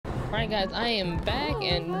Alright guys, I am back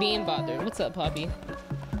and being bothered. What's up, Poppy?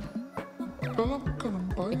 The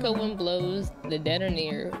cold wind blows, the dead are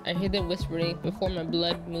near. I hear them whispering before my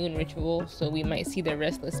blood moon ritual, so we might see their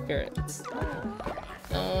restless spirits.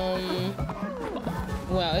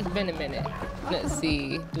 Wow, it's been a minute. Let's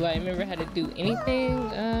see. Do I remember how to do anything?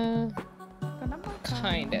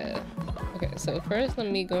 Kinda. Okay, so first let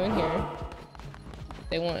me go in here.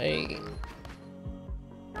 They want a...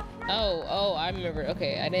 Oh, I remember.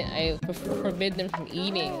 Okay, I forbid them from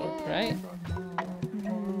eating, right?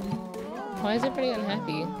 Why is everybody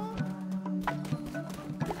unhappy?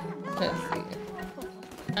 Let's see.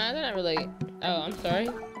 They're not really... Oh, I'm sorry.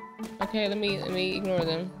 Okay, let me ignore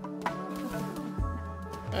them.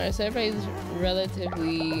 Alright, so everybody's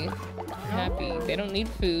relatively happy. They don't need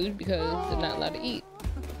food because they're not allowed to eat.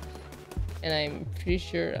 And I'm pretty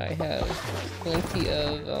sure I have plenty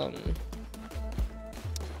of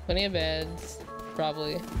beds,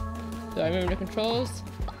 probably. Do I remember the controls?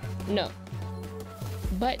 No.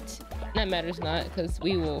 But that matters not, because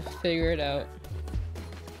we will figure it out.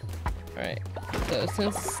 Alright, so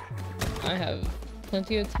since I have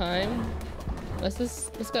plenty of time, let's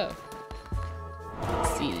go.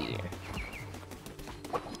 Let's see.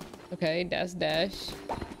 Okay, dash.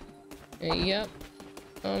 Yep.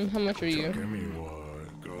 How much are you? Give me one.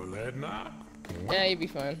 Go let not. Yeah, you'd be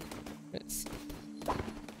fine.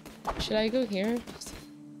 Should I go here?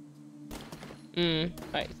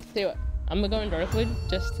 Alright, tell you what. I'm gonna go in Darkwood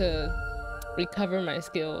just to recover my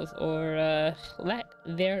skills, or lack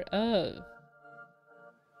thereof.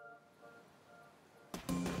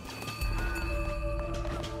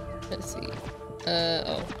 Let's see.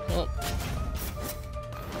 Oh, well.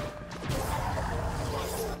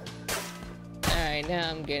 Alright, now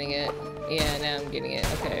I'm getting it. Yeah, now I'm getting it.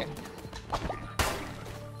 Okay.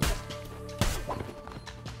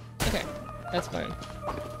 Okay, that's fine.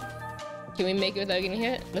 Can we make it without getting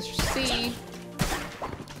hit? Let's see.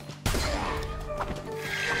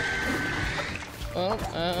 Oh,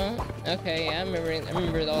 okay, yeah, I remember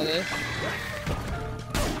all this.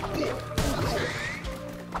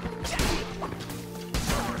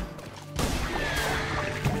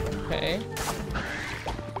 Okay.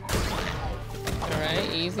 Alright,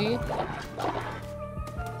 easy.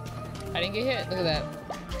 I didn't get hit, look at that.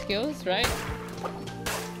 Skills, right?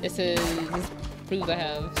 This proves I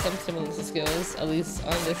have some semblance of skills, at least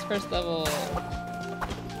on this first level.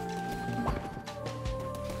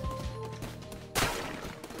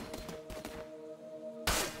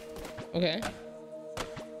 Okay.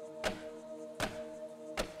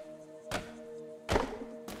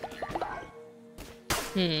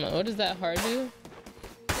 What does that heart do?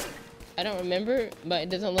 I don't remember, but it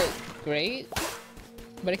doesn't look great.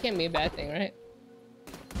 But it can't be a bad thing, right?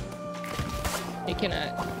 It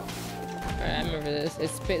cannot. Alright, I remember this. It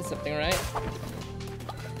spits something, right?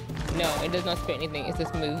 No, it does not spit anything. It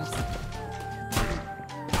just moves.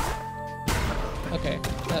 Okay,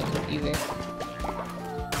 that was easy.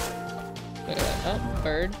 Look at that. Oh,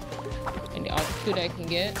 bird. And the altitude I can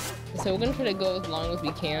get. So we're gonna try to go as long as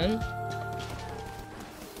we can.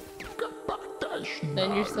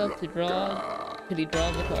 Send yourself to draw. Could he draw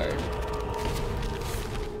the card?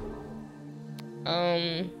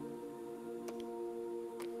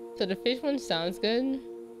 So the fish one sounds good,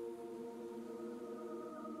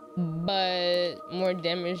 but more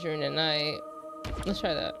damage during the night. Let's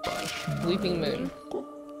try that. Weeping Moon.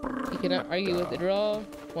 You cannot argue with the draw.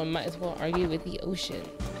 One might as well argue with the ocean.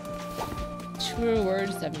 Truer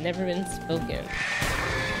words have never been spoken.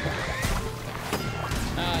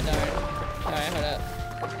 Ah, darn. Alright, hold up.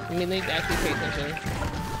 Let me actually pay attention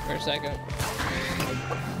for a second.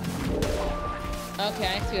 Okay,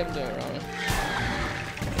 I see what I'm doing wrong.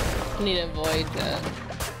 I need to avoid that.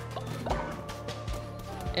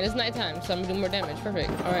 And it's nighttime, so I'm gonna do more damage. Perfect.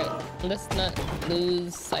 Alright, let's not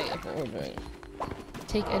lose sight of what we're doing.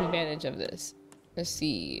 Take advantage of this. Let's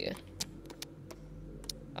see.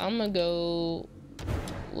 I'm gonna go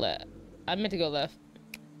left. I meant to go left.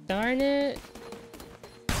 Darn it.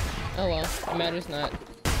 Oh well, it matters not.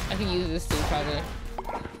 I can use this too, probably.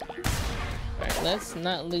 Alright, let's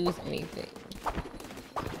not lose anything.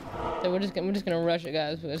 So we're just gonna rush it,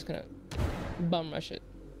 guys. We're just gonna bum rush it.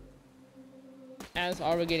 As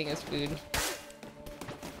all we're getting is food.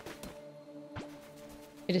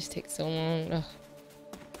 It just takes so long. Ugh.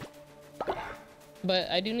 But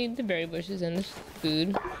I do need the berry bushes and the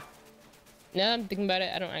food. Now that I'm thinking about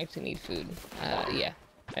it, I don't actually need food. Yeah,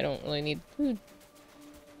 I don't really need food.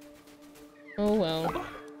 Oh well.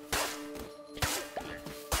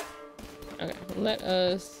 Okay, let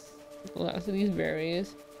us pull out some of these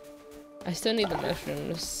berries. I still need the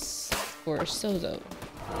mushrooms for Sozo.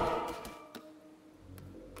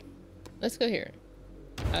 let's go here.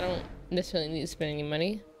 I don't necessarily need to spend any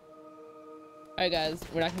money. Alright guys,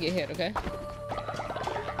 we're not gonna get hit, okay?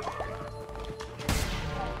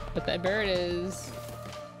 But that bird is...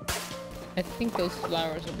 I think those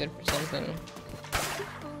flowers are good for something.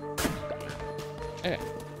 Okay.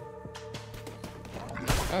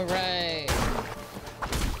 Alright.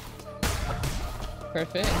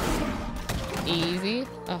 Perfect. Easy.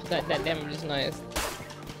 Oh, that damage is nice.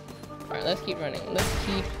 Alright, let's keep running. Let's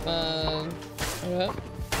keep, up.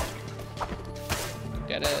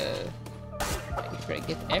 Gotta make sure I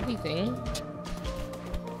get everything.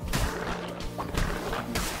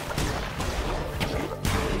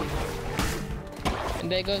 And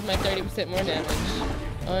there goes my 30% more damage.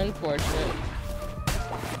 Unfortunate.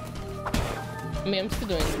 I mean, I'm still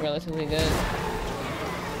doing relatively good.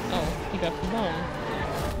 Oh, he dropped the bomb.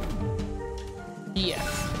 Yes.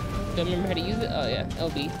 Do I remember how to use it? Oh yeah,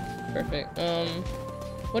 LB. Perfect.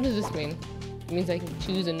 What does this mean? It means I can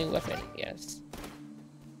choose a new weapon. Yes.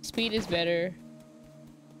 Speed is better.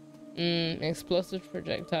 An explosive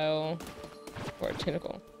projectile or a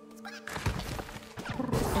tentacle.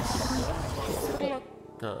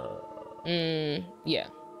 Yeah.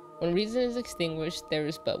 When reason is extinguished, there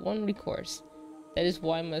is but one recourse. That is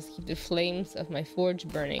why I must keep the flames of my forge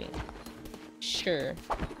burning. Sure.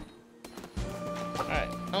 Alright,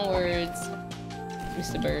 onwards,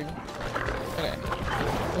 Mr. Bird. Okay.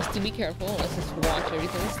 Let's be careful. Let's just watch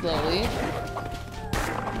everything slowly.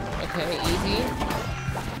 Okay, easy.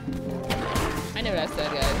 I know what I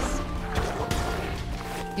said, guys.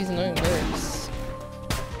 These annoying birds.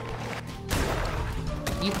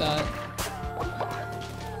 You thought.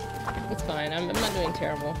 It's fine. I'm not doing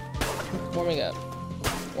terrible. Warming up.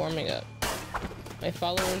 Warming up. My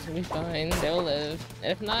followers will be fine. They'll live.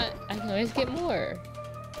 And if not, I can always get more.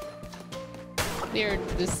 They're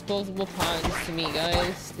disposable pawns to me,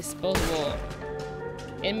 guys. Disposable.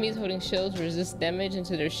 Enemies holding shields resist damage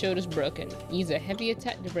until their shield is broken. Use a heavy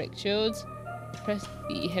attack to break shields. Press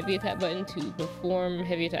the heavy attack button to perform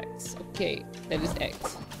heavy attacks. Okay, that is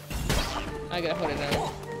X. I gotta hold it down.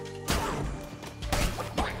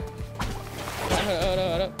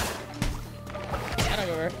 Hold up. I don't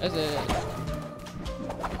remember. That's it.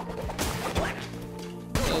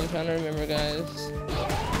 I'm trying to remember, guys.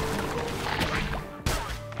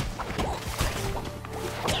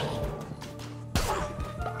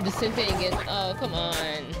 The same thing again. Oh, come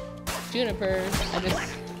on. Juniper. I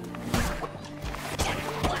just...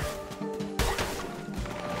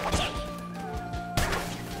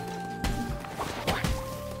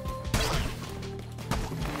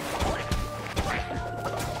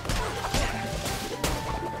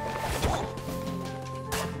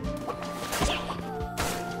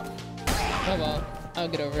 Oh well, I'll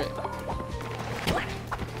get over it.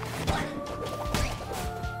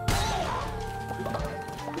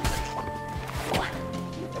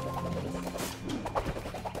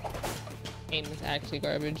 Aim is actually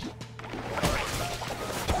garbage.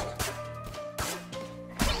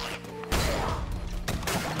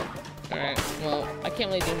 Alright, well, I can't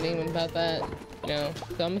really do anything about that, you know,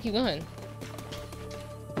 so I'm gonna keep going.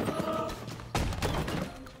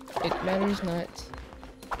 It matters not.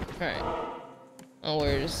 Alright.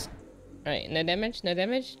 Onwards. Alright, no damage? No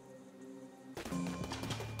damage?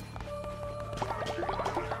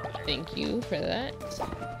 Thank you for that.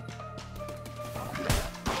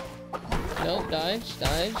 Nope, dodge.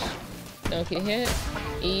 Don't get hit.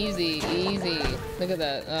 Easy. Look at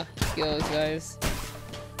that. Ah, skills, guys.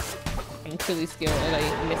 I'm truly skilled and I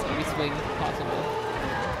miss every swing possible.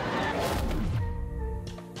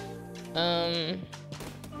 Nah.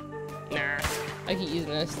 I keep using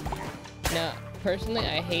this. Now, personally,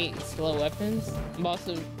 I hate slow weapons. I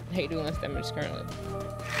also hate doing less damage currently.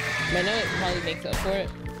 But I know it probably makes up for it.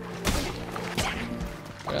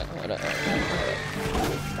 Hold up.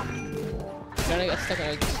 Then I got stuck on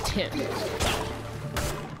a tent.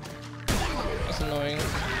 That's annoying.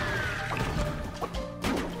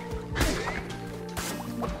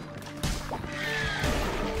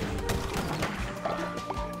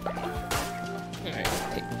 Alright,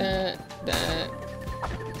 take that.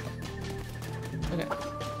 Okay.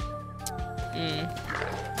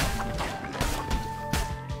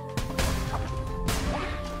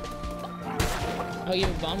 Oh, you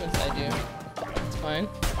have a bomb inside you. It's fine.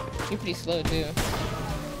 You're pretty slow too.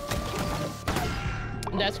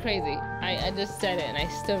 That's crazy. I just said it and I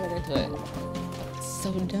still ran into it. It's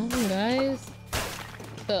so dumb, guys.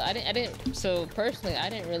 So personally, I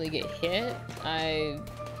didn't really get hit. I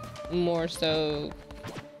more so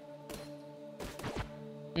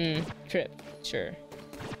tripped. Sure.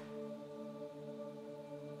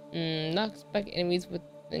 Knocks back enemies with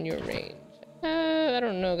in your range. I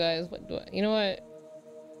don't know, guys. What do I? You know what?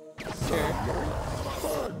 Sure.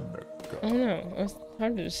 I don't know. It's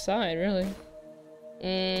hard to decide, really.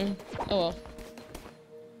 Oh well.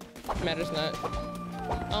 Matters not.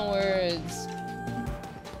 Onwards.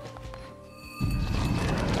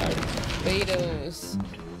 Barbados.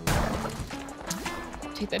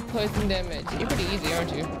 Take that poison damage. You're pretty easy,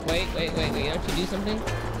 aren't you? Wait. Don't you do something?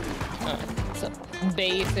 Oh, so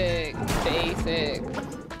basic.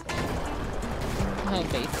 How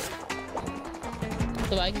basic?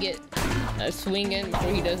 So I can get a swing in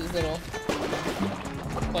before he does his little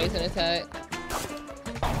poison attack.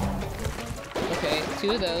 Okay,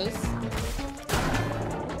 2 of those.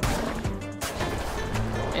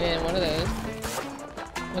 And then 1 of those.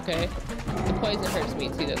 Okay. The poison hurts me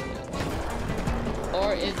too, doesn't it?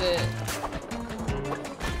 Or is it...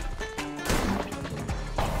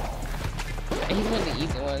 He's one of the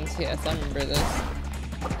easy ones. Yes, I remember this.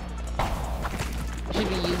 I should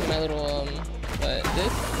be using my little, but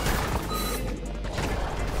this...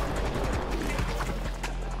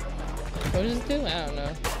 What does it do? I don't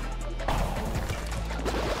know.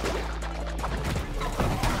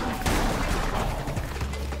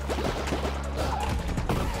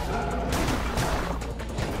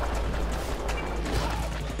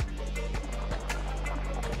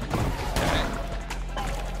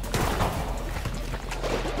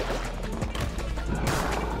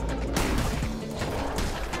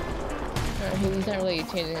 He's not really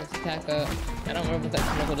changing his attack up. I don't remember what that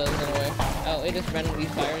chemical does anyway. Oh, it just randomly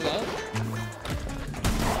fires out.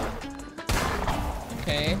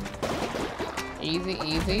 Okay. Easy.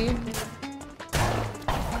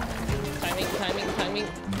 Timing.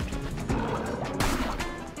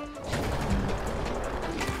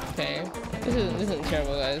 Okay. This isn't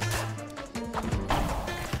terrible, guys.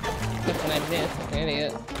 Except when I miss like an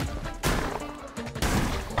idiot.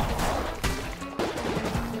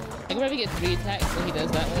 I can probably get 3 attacks when he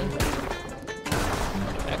does that one.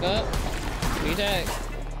 Back up. 3 attacks.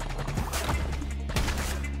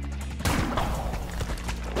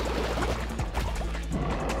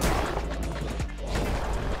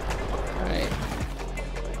 Alright.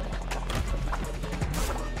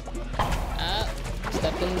 Ah,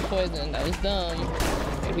 stepped in the poison. That was dumb.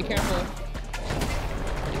 Gotta be careful.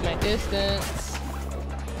 Keep my distance.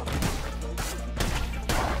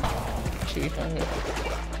 Should be fine.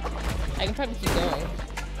 I can probably keep going.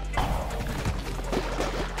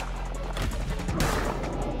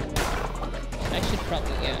 I should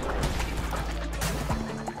probably, yeah.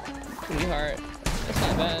 Pretty hard. That's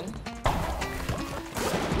not bad.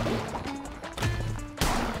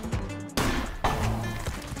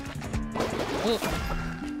 Oh,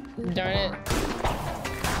 darn it.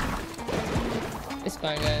 It's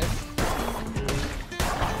fine, guys.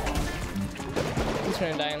 He's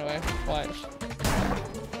trying to die anyway. Watch.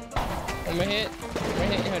 One more hit,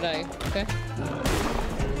 and he'll die. Okay.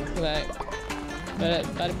 Like,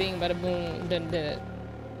 bada bing, bada boom, did it.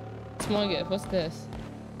 Small gift. What's this?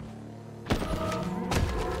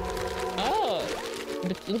 Oh,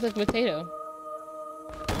 it looks like a potato.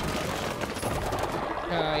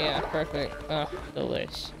 Oh yeah, perfect. Oh,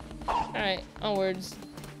 delish. All right, onwards.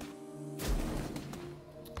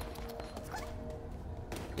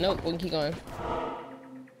 Nope, we can keep going.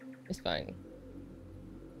 It's fine.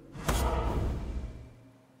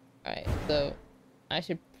 Alright, so I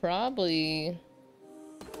should probably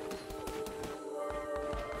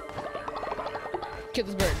kill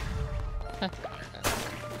this bird.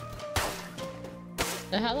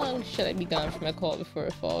 Now, how long should I be gone from my cult before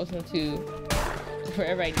it falls into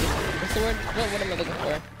forever? I do. What's the word? What am I looking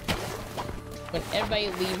for? When everybody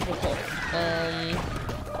leaves the cult. Alright.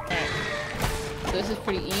 So this is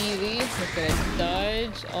pretty easy. Just gonna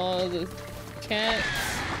dodge all the cats.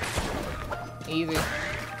 Easy.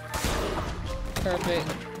 Perfect.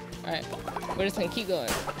 Alright. We're just gonna keep going.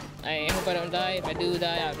 I hope I don't die. If I do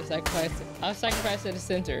die, I'll just sacrifice it. I'll sacrifice to the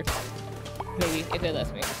center. Maybe, if it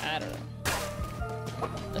lets me. I don't know.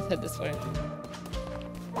 Let's head this way.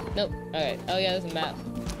 Nope. Alright. Oh yeah, there's a map.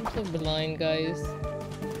 I'm so blind, guys.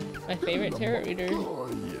 My favorite tarot reader.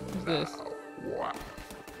 What's this?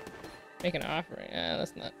 Make an offering.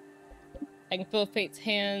 That's not. I can feel fate's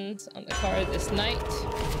hands on the card this night.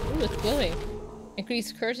 Ooh, it's glowing.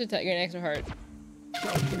 Increase curse attack. You're an extra heart.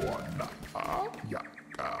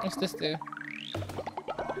 What's this do?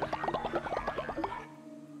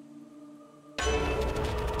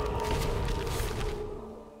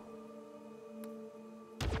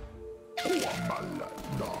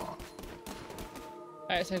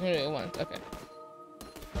 Alright, so I can do it once. Okay.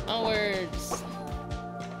 Onwards.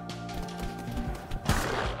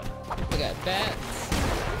 We got bats.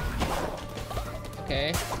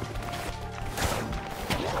 Okay.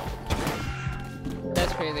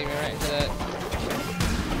 That's crazy, we're right into that.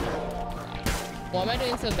 Why am I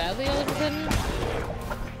doing so badly all of a sudden?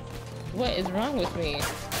 What is wrong with me?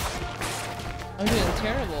 I'm doing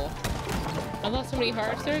terrible. I lost so many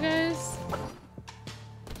hearts there, guys.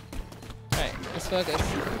 Alright, let's focus.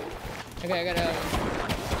 Okay, I gotta...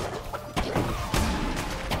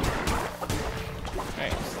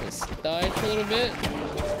 Alright, let's dodge for a little bit.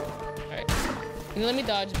 Alright. Let me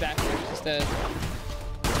dodge backwards instead.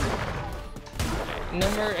 Alright, no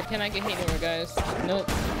more... I cannot get hit anymore, guys. Nope.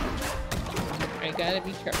 I gotta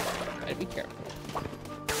be careful. Gotta be careful.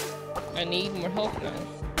 I need more health now.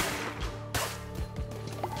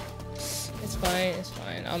 It's fine, it's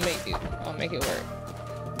fine. I'll make it. I'll make it work.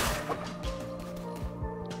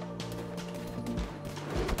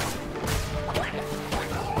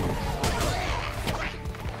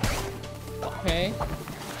 Okay.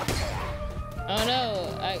 Oh no,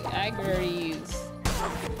 aggrories.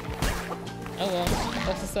 Oh well,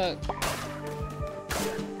 that's a suck.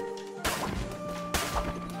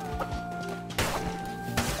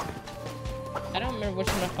 I don't remember which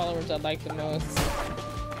of my followers I like the most.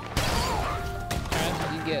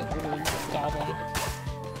 After you get little goblin.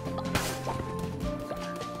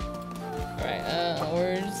 Alright,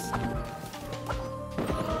 words.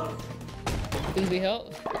 Please be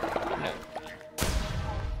help? No.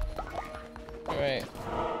 Alright.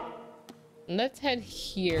 Let's head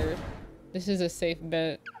here. This is a safe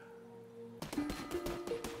bet.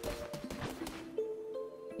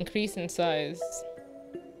 Increase in size.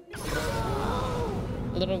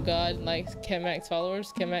 Little god likes Kemak's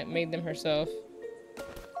followers. Kemak made them herself.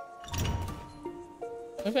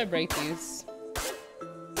 What if I break these?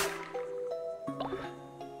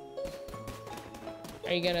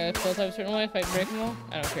 Are you gonna feel type a certain way if I break them all?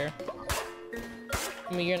 I don't care.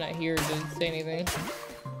 I mean, you're not here to say anything.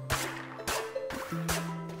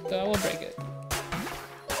 So I will break it.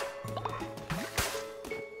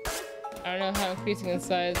 I don't know how increasing in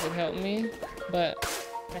size would help me, but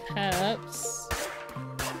perhaps...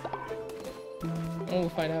 We'll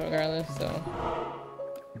find out regardless, so...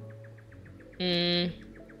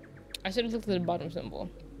 I should have looked at the bottom symbol.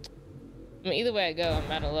 I mean, either way I go, I'm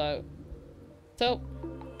out of luck. So...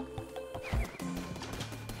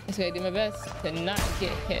 I just gotta do my best to not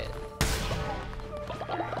get hit.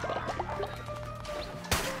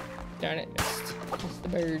 Darn it, just the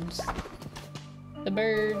birds. The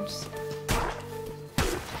birds.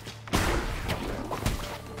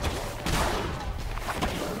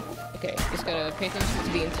 Okay, just gotta pay attention to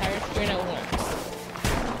the entire screen at once.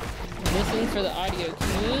 Listen for the audio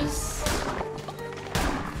cues.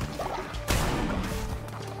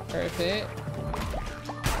 Perfect.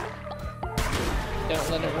 Don't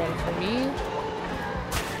let it run for me.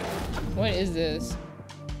 What is this?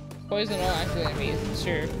 Poison all active enemies.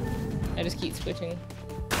 Sure. I just keep switching.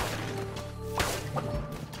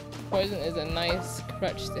 Poison is a nice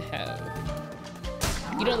crutch to have.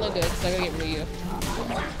 You don't look good, so I gotta get rid of you.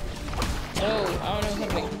 Oh, I don't know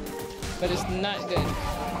what's happening, but it's not good.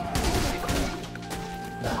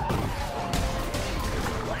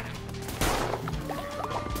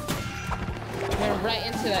 I went right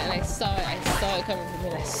into that and I saw it coming from me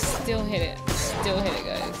and I still hit it. Still hit it,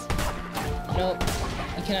 guys. Nope.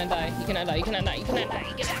 You cannot die. You cannot die. You cannot die. You cannot die.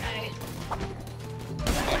 You cannot die.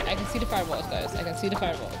 Alright, I can see the fireballs, guys. I can see the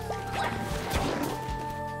fireballs.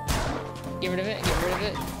 Get rid of it. Get rid of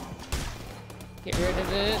it. Get rid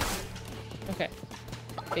of it. Okay.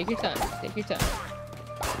 Take your time. Take your time.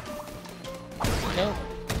 Nope.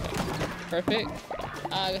 Okay. Perfect.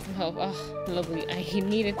 I got some help. Oh, lovely. I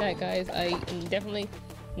needed that, guys. I definitely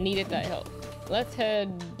needed that help. Let's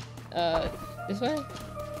head this way.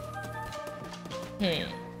 Okay.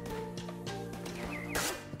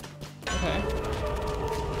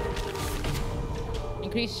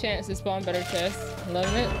 Increased chance to spawn better chests.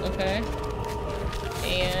 Loving it. Okay.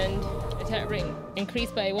 And attack rate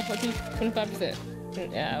increased by 1.25%.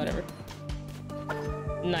 Yeah, whatever.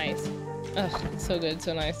 Nice. Ugh, so good,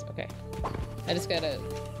 so nice. Okay. I just gotta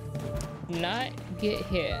not get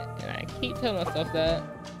hit. And I keep telling myself that.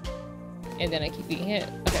 And then I keep getting hit.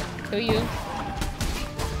 Okay, kill you.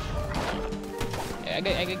 Yeah, I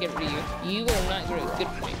gotta get rid of you. You are not good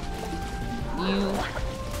for me. You...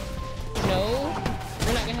 No,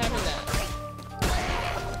 we're not gonna have that.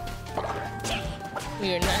 We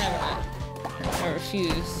are not having that. I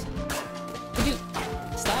refuse. Would you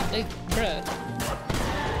stop? Like, bruh.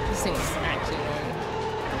 This thing is actually annoying.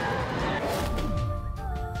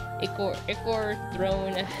 Ichor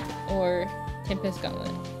Throne or Tempest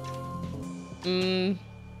Gauntlet.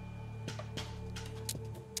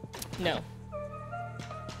 No.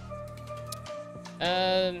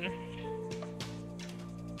 Mm,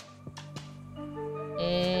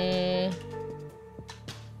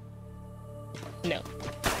 no.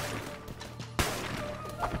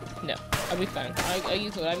 No. I'll be fine. I'll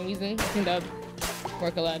use what I'm using. I think that would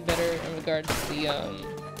work a lot better in regards to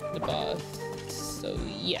the boss. So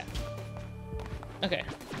yeah. Okay.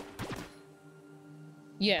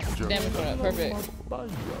 Yeah, damage went up. Perfect.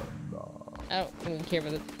 I don't really care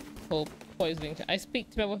about the whole poisoning. I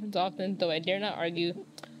speak to my weapons often, though I dare not argue.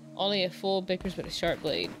 Only a fool bickers with a sharp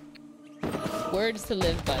blade. Words to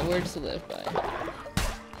live by. Words to live by.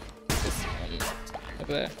 This one.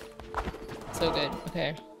 Okay. So good.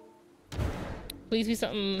 Okay. Please be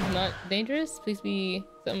something not dangerous. Please be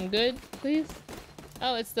something good. Please.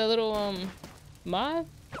 Oh, it's the little mob.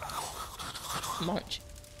 March.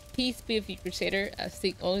 Peace be with you, Crusader. I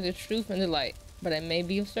seek only the truth and the light, but I may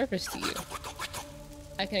be of service to you.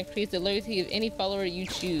 I can increase the loyalty of any follower you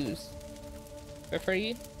choose. Prefer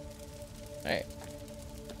you? Alright.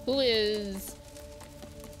 Who is...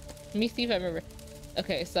 Let me see if I remember.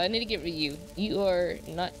 Okay, so I need to get rid of you. You are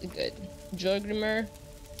not good. Julgremer,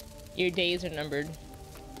 your days are numbered.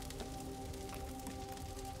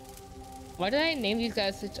 Why did I name these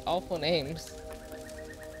guys such awful names?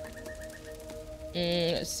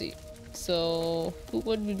 Let's see. So, who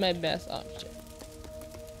would be my best option?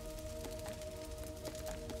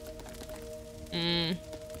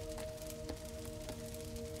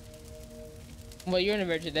 Well, you're in a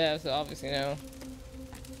virgin death, so obviously no.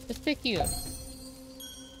 Let's pick you.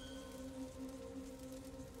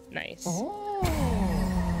 Nice. Oh.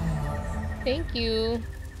 Thank you.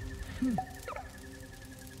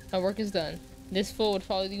 My work is done. This fool would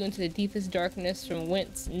follow you into the deepest darkness from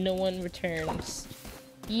whence no one returns.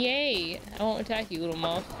 Yay! I won't attack you, little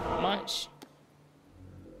moth. Munch.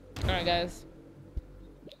 Alright, guys.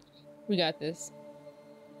 We got this.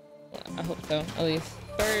 Well, I hope so, at least.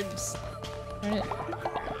 Birds. Alright.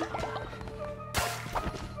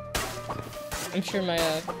 I'm sure my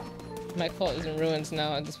cult is in ruins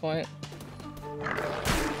now at this point.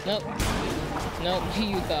 Nope. Nope,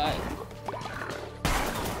 you thought.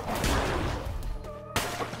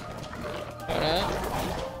 Hold up.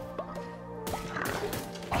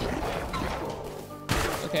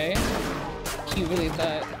 Okay. You really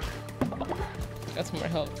thought. Got some more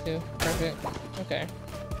help too. Perfect. Okay.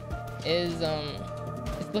 It's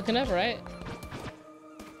looking up, right?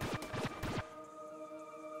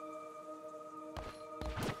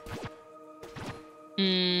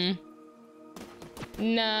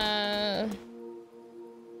 Nah.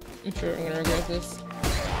 I'm sure I'm gonna regret this.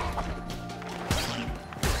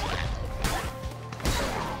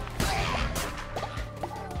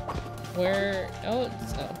 Where? Oh,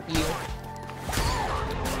 it's you.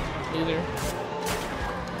 Loser.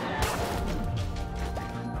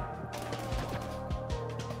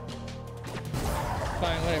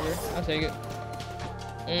 Fine, whatever. I'll take it.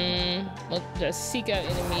 Let's just seek out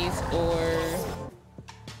enemies or...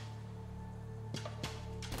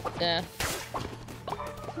 Nah.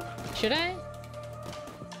 Should I?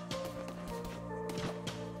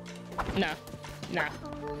 Nah. Nah.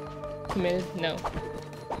 Committed? No.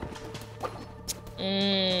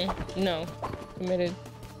 No. Committed.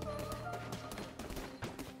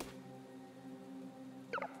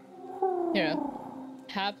 Here.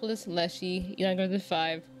 Hapless Leshy, younger than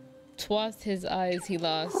 5. 'Twas his eyes he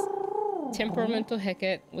lost. Temperamental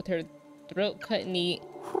Hecate with her throat cut neat.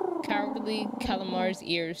 Cowardly Calamar's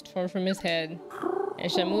ears torn from his head.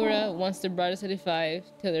 And Shamura once the brightest of the 5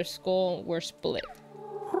 till their skull were split.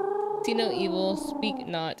 See no evil, speak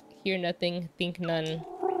not, hear nothing, think none.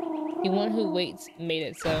 The one who waits made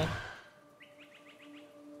it so.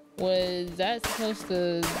 Was that supposed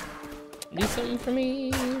to do something for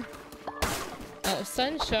me? Oh,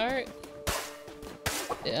 Sun Shark.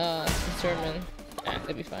 Sermon. Ah,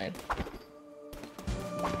 that'd be fine.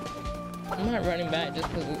 I'm not running back just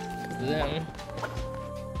because of them.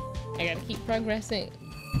 I gotta keep progressing.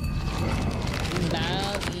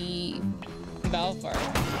 Balfar.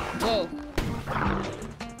 Whoa.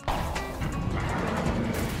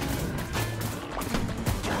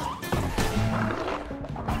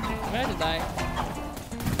 I'm about to die.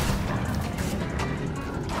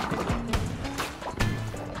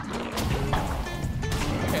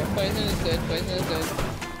 Okay, poison is good. Poison is good.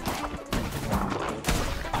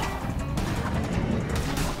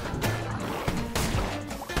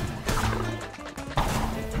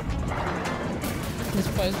 This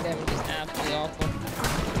poison damage is absolutely awful.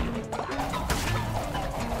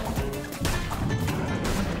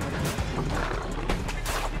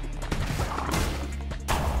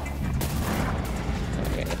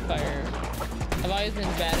 Okay, fire. always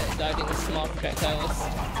been bad at dodging the small projectiles.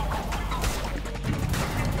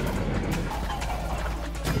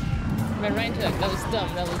 Ran right into that. That was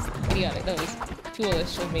dumb. That was idiotic. That was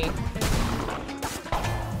foolish of me.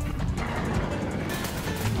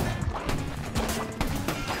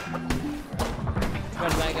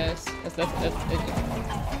 Run by, guys. That's it.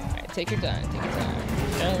 Alright, take your time. Take your time.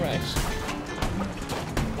 Don't rush.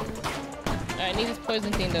 Alright, I need this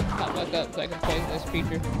poison thing to pop back up so I can poison this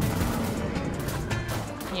creature.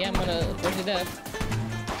 Yeah, I'm gonna burn to death.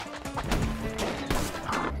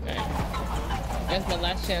 Alright. That's my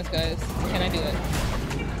last chance, guys. Can I do it?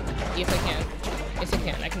 Yes, I can. Yes, I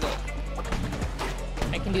can. I can do it.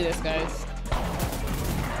 I can do this, guys.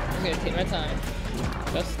 I'm gonna take my time.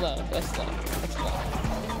 Go slow. Go slow. Go slow.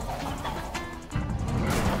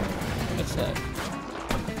 Go slow.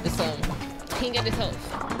 Just ping at his health.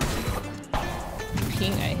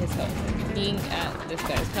 Ping at his health. Ping at this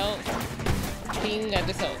guy's health. Ping at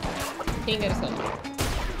his health. Ping at his health.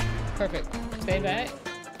 Perfect. Stay back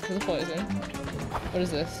for the poison. What is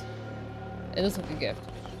this? It looks like a gift.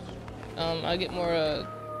 I'll get more, I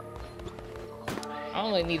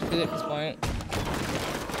don't really need food at this point.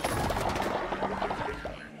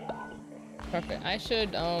 Perfect. I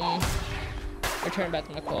should, return back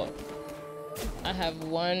to my cult. I have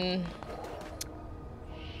one...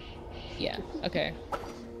 Yeah, okay.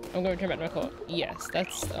 I'm gonna return back to my cult. Yes,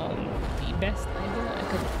 that's, the best idea I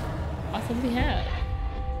could possibly have.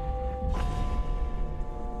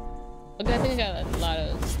 Okay, I think I got a lot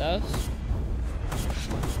of stuff.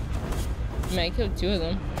 I mean, I killed 2 of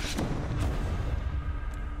them.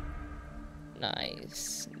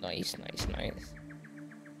 Nice. Nice, nice, nice.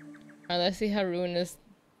 Alright, let's see how ruinous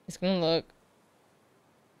it's gonna look.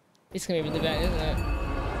 It's gonna be really bad, isn't it?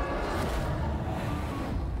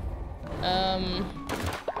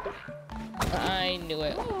 I knew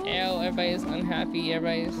it. Oh, everybody's unhappy.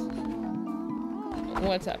 Everybody's...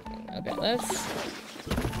 What's happening? Okay,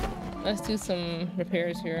 let's do some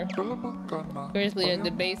repairs here. Repairs leader,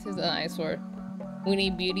 the base is an eyesore. We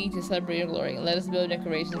need beauty to celebrate your glory. Let us build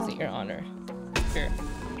decorations in your honor. Sure.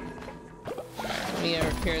 Alright, let me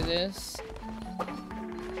repair this.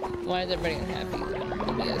 Why is everybody unhappy?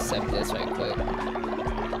 Let me accept this right quick.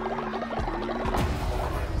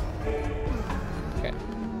 Okay.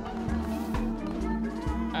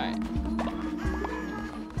 Alright.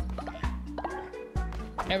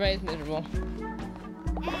 Everybody's miserable.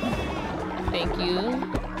 Thank you.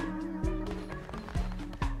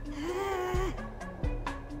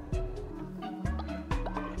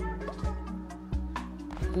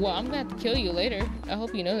 Well, I'm gonna have to kill you later. I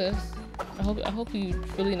hope you know this. I hope you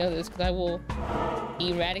really know this, because I will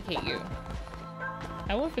eradicate you.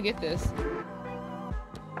 I won't forget this.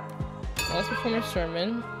 Let's perform a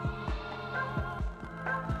sermon.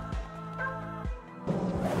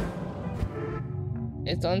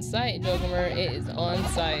 It's on site, Julgremer. It is on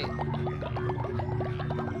site.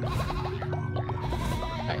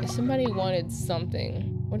 Alright, somebody wanted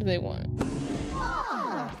something. What do they want?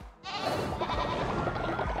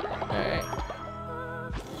 Alright.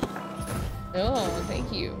 Oh,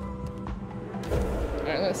 thank you.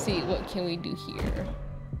 Alright, let's see. What can we do here?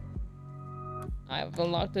 I've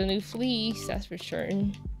unlocked a new fleece, that's for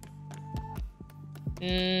certain.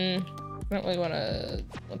 I don't really want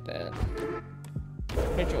that.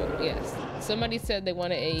 Ritual, yes. Somebody said they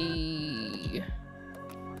wanted a...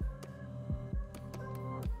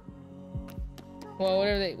 Well,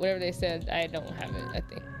 whatever they said, I don't have it, I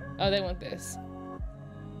think. Oh, they want this.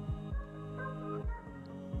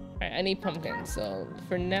 Alright, I need pumpkins, so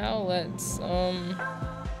for now, let's,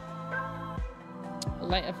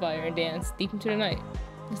 light a fire and dance deep into the night.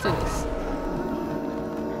 Let's do this.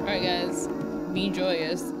 Alright, guys. Be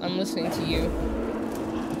joyous. I'm listening to you.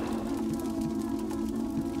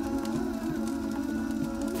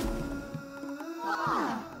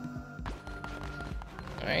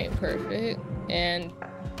 Alright, perfect. And I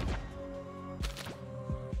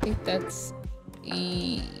think that's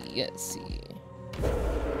let's see.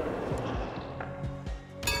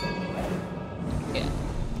 Yeah.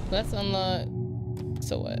 Let's unlock.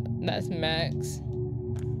 So what? That's max.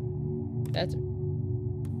 That's.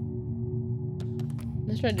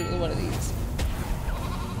 Let's try to do one of these.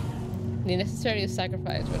 The necessity of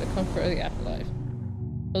sacrifice for the comfort of the afterlife.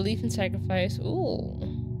 Belief in sacrifice. Ooh.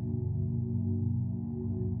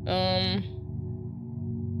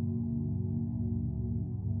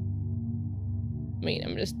 I mean, I'm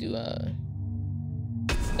gonna just do a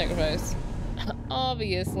sacrifice.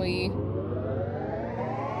 Obviously.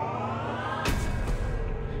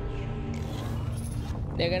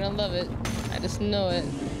 They're gonna love it. I just know it.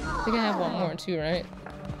 I think I have one more too, right?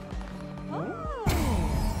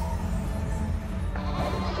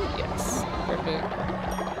 Yes, perfect.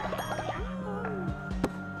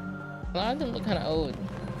 A lot of them look kind of old.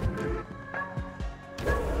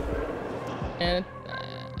 And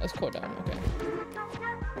let's cool down. Okay.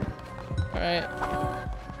 All right.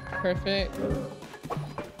 Perfect.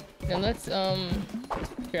 Now let's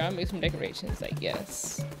here, I'll make some decorations, I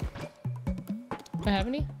guess. Do I have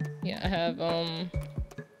any? Yeah, I have a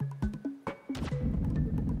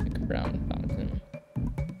crown fountain.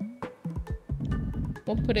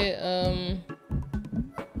 We'll put it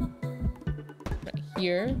right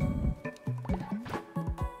here.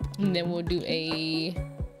 And then we'll do a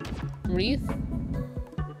wreath.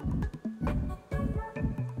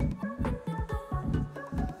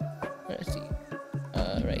 Let's see.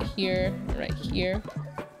 Right here, right here.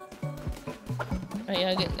 Alright,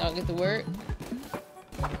 I'll get to work.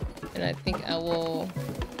 And I think I will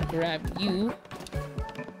grab you.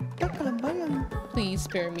 Please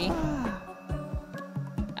spare me.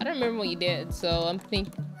 I don't remember what you did, so I'm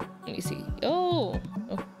thinking. Let me see. Oh.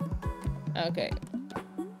 Okay.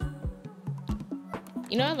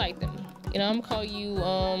 You know, I like them. You know, I'm gonna call you,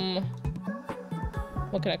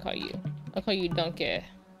 what can I call you? I'll call you Donkey.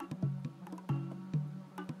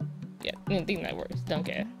 Yeah, I think that works.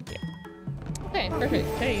 Donkey. Yeah. Okay, perfect.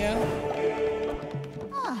 There you go.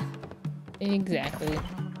 Exactly.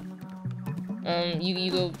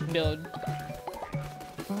 You go build.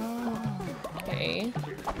 Okay.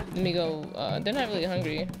 Let me go, they're not really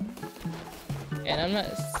hungry. And I'm not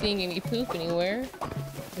seeing any poop anywhere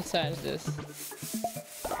besides this.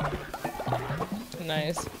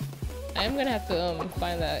 Nice. I am gonna have to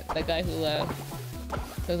find that guy who left,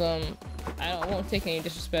 because I won't take any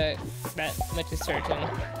disrespect. That much is certain.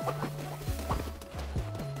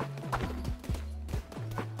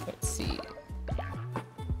 Let's see.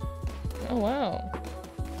 Oh wow.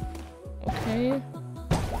 Okay.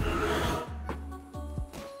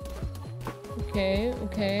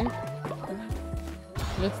 Okay.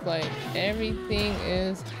 Looks like everything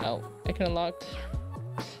is out. I can unlock.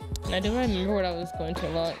 And I don't remember what I was going to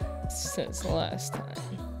unlock since last time.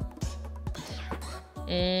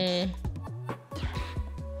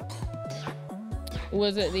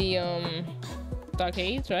 Was it the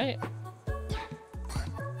arcades, right?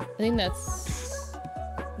 I think that's.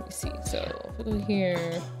 Let me see. So if we go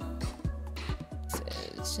here, it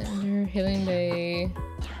says gender, healing bay,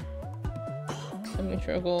 having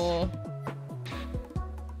struggle.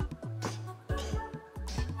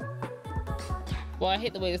 Well, I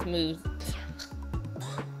hate the way this moves.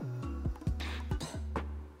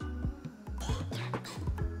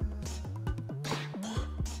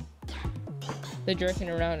 The jerking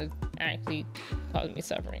around is actually causing me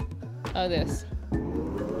suffering. Oh, this.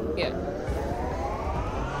 Yeah.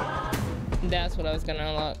 That's what I was gonna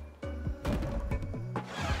unlock.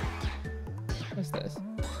 What's this?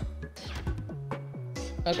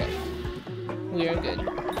 Okay. We are good.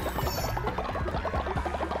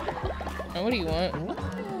 Now, what do you want?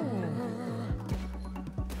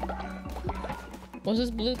 What's this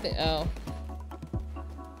blue thing? Oh.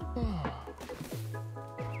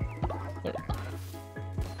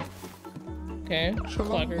 Okay.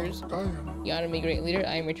 Clockers. You honor me, great leader.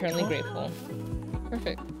 I am eternally grateful.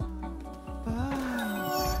 Perfect.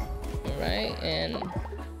 Alright, and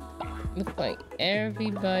looks like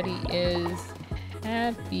everybody is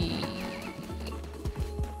happy.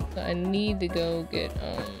 So I need to go get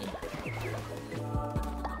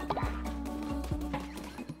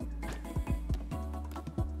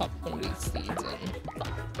pop some of these seeds in.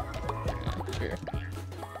 Sure.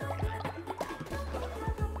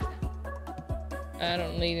 I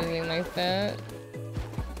don't need anything like that.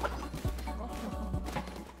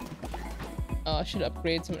 Oh, I should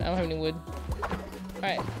upgrade some. I don't have any wood.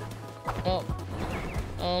 Alright. Well,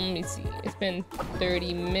 let me see. It's been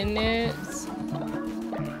 30 minutes.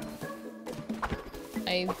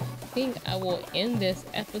 I think I will end this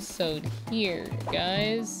episode here,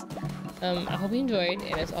 guys. I hope you enjoyed,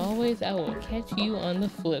 and as always, I will catch you on the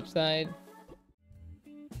flip side.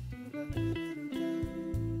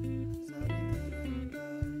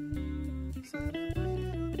 Sana